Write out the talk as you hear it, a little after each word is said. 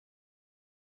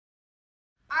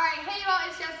Alright, hey y'all,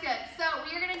 it's Jessica. So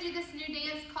we are going to do this new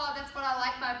dance called That's What I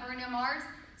Like by Bruno Mars.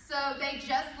 So they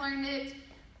just learned it.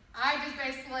 I just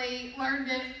basically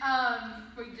learned it.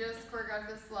 We just choreographed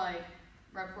this like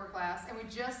right before class. And we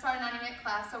just started a 90-minute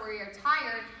class, so we are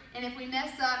tired. And if we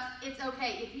mess up, it's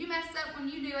okay. If you mess up when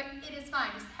you do it, it is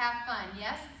fine. Just have fun,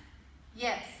 yes?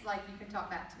 Yes, like you can talk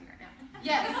back to me right now.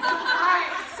 Yes.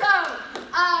 Alright, so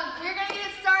we're going to get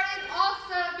it started.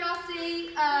 Also, if y'all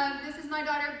see, this is my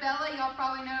daughter Bella. Y'all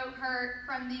probably know her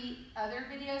from the other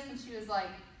videos when she was like,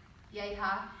 yay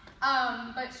high.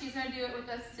 But she's going to do it with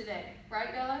us today.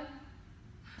 Right, Bella?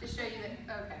 To show you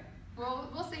that, okay.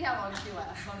 We'll see how long she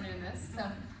lasts on doing this. So,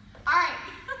 alright,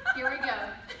 here we go.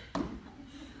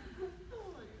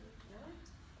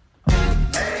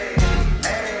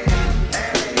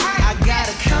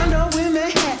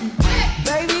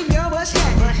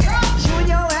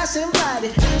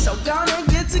 So gonna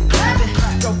get to grabbing.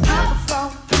 Go pop it for a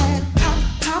plan,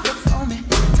 pop it for me.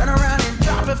 Turn around and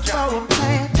drop it for a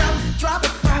plan, drop it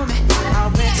for me.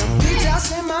 I went to beach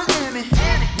house in Miami.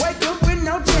 Wake up with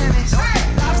no jammies.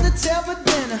 Lobster tail for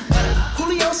dinner.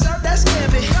 Julio served that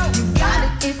scampi. You got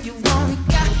it if you want it.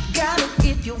 Got it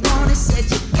if you want it. Said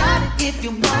you got it if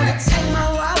you want it. Take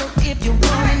my wallet if you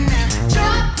want it now.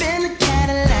 Jump in the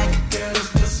Cadillac. Girl, let's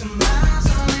put some miles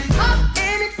on it.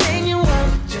 Anything you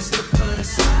want, just to put a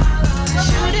smile on it.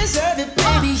 You deserve it,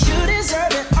 baby, you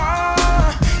deserve it all.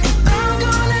 And I'm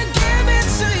gonna give it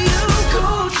to you.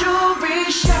 Gold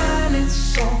jewelry shining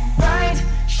so bright.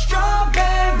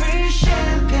 Strawberry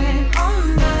champagne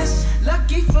on us.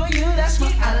 Lucky for you, that's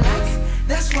what I like.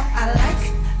 That's what I like.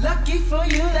 Lucky for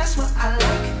you, that's what I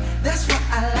like. That's what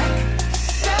I like.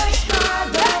 Sex by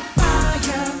the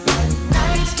fire at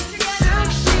night. Silk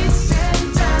sheets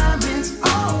and diamonds,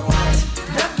 all white.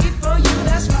 Lucky for you,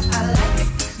 that's what I like.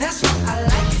 That's what I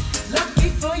like. Lucky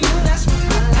for you, that's what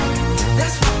I like.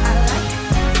 That's what I like.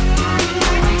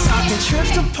 Talking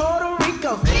trips to Puerto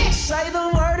Rico. Say the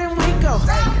word and we go.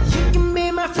 You can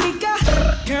be my flica.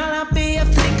 Girl, I'll be a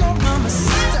flico, mama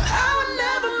sister. I would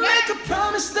never make a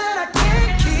promise that I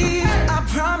can't keep. I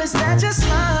promise that your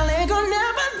smile ain't gonna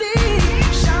never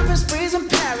leave. Shopping sprees in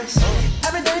Paris.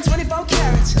 Every day 24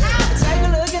 carats. Take a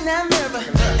look in that mirror.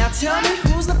 Now tell me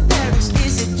who's the fairest.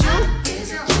 Is it you?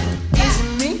 Is it you? Is it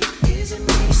me? Is it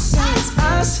me? You say it's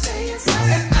us.